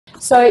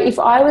So if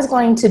I was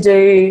going to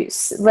do,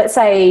 let's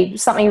say,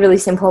 something really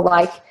simple,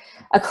 like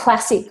a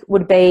classic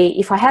would be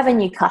if I have a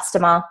new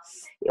customer,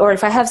 or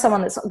if I have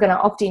someone that's going to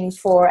opt in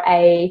for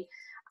a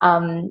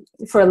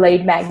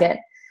lead magnet,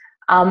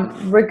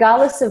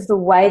 regardless of the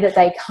way that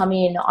they come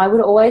in, I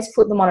would always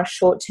put them on a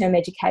short-term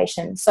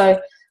education. So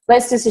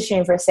let's just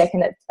assume for a second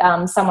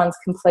that someone's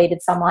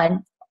completed some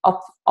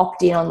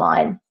opt-in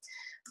online.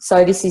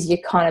 So this is your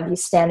kind of your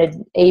standard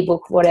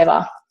ebook,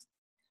 whatever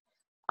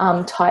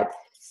type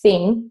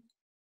thing.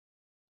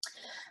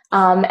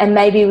 And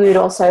maybe we would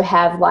also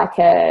have like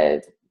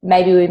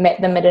maybe we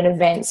met them at an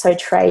event, so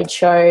trade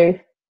show,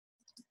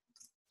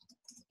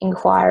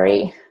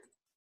 inquiry.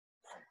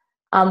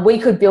 We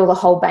could build a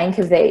whole bank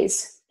of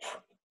these.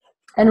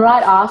 And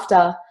right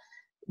after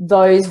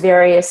those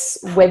various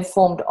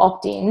web-formed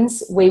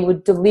opt-ins, we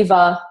would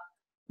deliver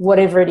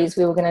whatever it is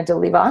we were going to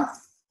deliver.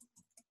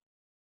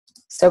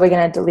 So we're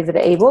going to deliver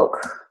the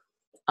ebook,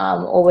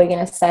 or we're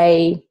going to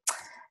say,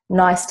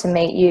 nice to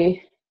meet you.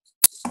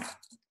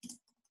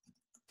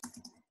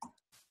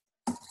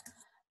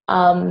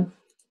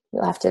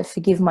 You'll have to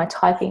forgive my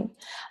typing.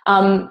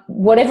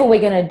 Whatever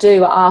we're going to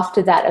do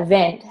after that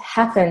event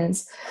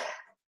happens,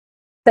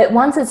 but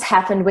once it's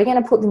happened, we're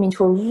going to put them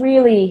into a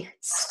really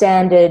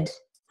standard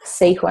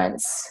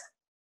sequence.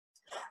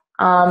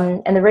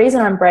 And the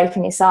reason I'm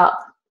breaking this up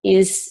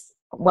is,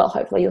 well,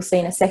 hopefully you'll see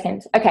in a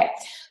second. Okay,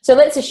 so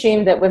let's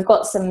assume that we've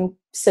got some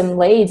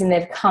leads and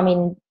they've come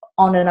in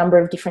on a number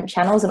of different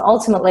channels, and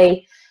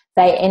ultimately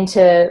they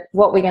enter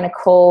what we're going to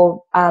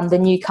call the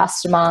new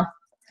customer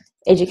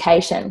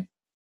education.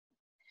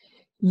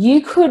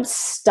 You could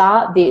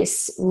start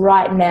this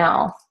right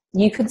now.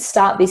 You could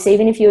start this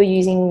even if you're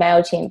using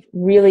MailChimp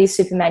really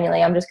super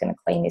manually. I'm just going to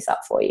clean this up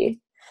for you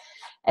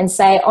and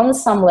say, on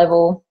some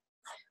level,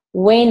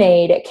 we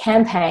need a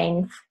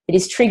campaign that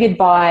is triggered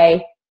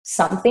by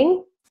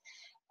something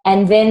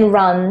and then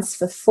runs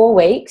for 4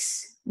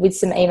 weeks with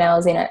some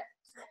emails in it.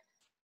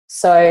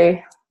 So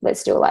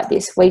let's do it like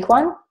this. Week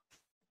 1,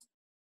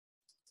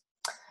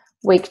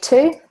 week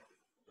 2,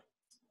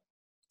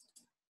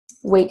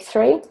 week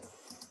 3,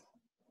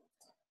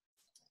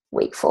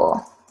 week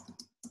 4.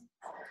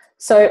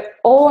 So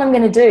all I'm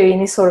going to do in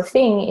this sort of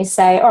thing is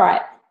say, all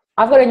right,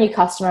 I've got a new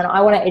customer and I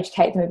want to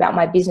educate them about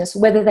my business.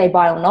 Whether they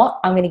buy or not,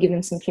 I'm going to give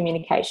them some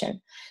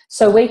communication.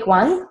 So week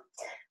 1,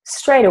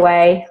 straight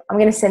away, I'm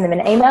going to send them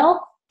an email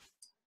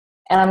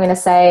and I'm going to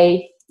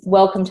say,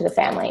 welcome to the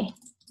family.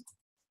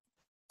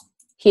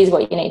 Here's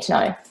what you need to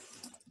know.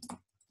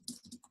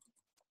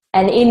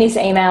 And in this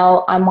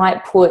email, I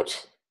might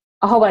put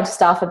a whole bunch of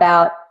stuff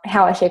about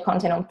how I share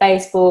content on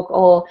Facebook,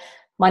 or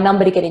my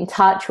number to get in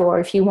touch, or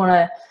if you want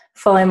to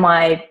follow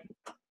my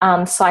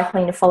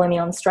cycling, to follow me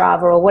on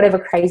Strava, or whatever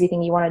crazy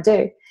thing you want to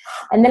do.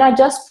 And then I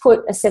just put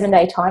a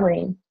 7-day timer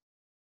in.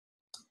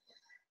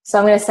 So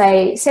I'm going to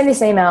say, send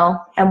this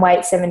email and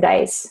wait 7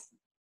 days.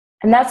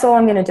 And that's all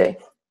I'm going to do.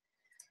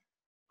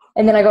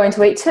 And then I go into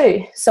week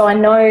 2. So I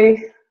know,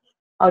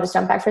 I'll just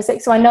jump back for a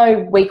sec. So I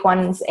know week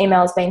 1's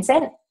email has been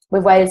sent.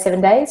 We've waited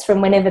 7 days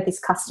from whenever this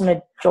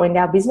customer joined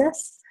our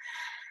business.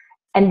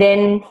 And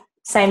then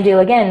same deal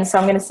again. So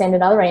I'm going to send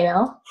another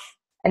email.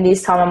 And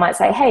this time I might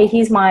say, hey,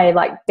 here's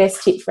my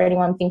best tip for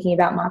anyone thinking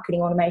about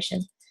marketing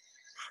automation.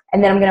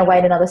 And then I'm going to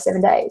wait another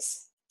 7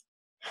 days.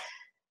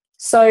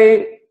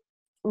 So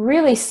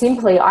really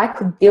simply, I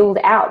could build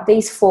out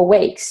these 4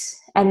 weeks.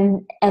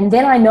 And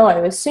then I know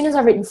as soon as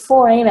I've written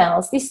 4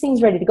 emails, this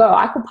thing's ready to go.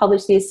 I could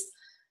publish this.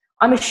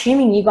 I'm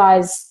assuming you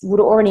guys would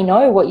already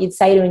know what you'd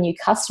say to a new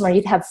customer.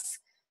 You'd have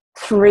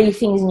 3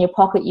 things in your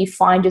pocket you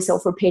find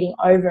yourself repeating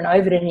over and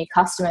over to new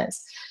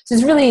customers. So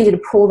it's really easy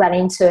to pull that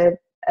into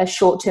a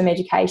short-term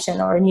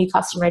education or a new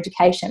customer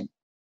education.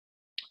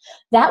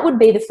 That would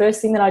be the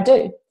first thing that I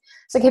do.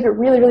 So keep it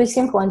really, really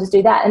simple and just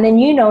do that. And then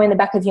you know in the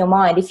back of your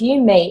mind, if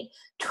you meet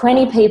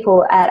 20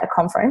 people at a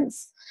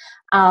conference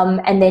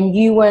and then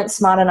you weren't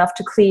smart enough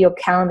to clear your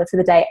calendar for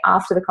the day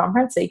after the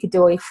conference so you could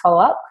do all your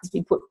follow-up, because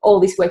we put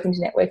all this work into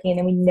networking and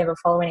then we never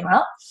follow anyone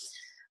up,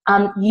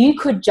 you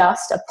could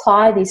just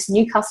apply this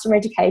new customer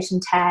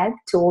education tag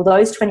to all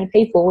those 20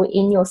 people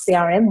in your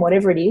CRM,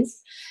 whatever it is,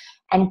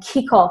 and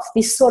kick off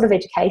this sort of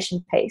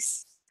education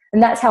piece.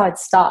 And that's how I'd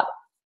start.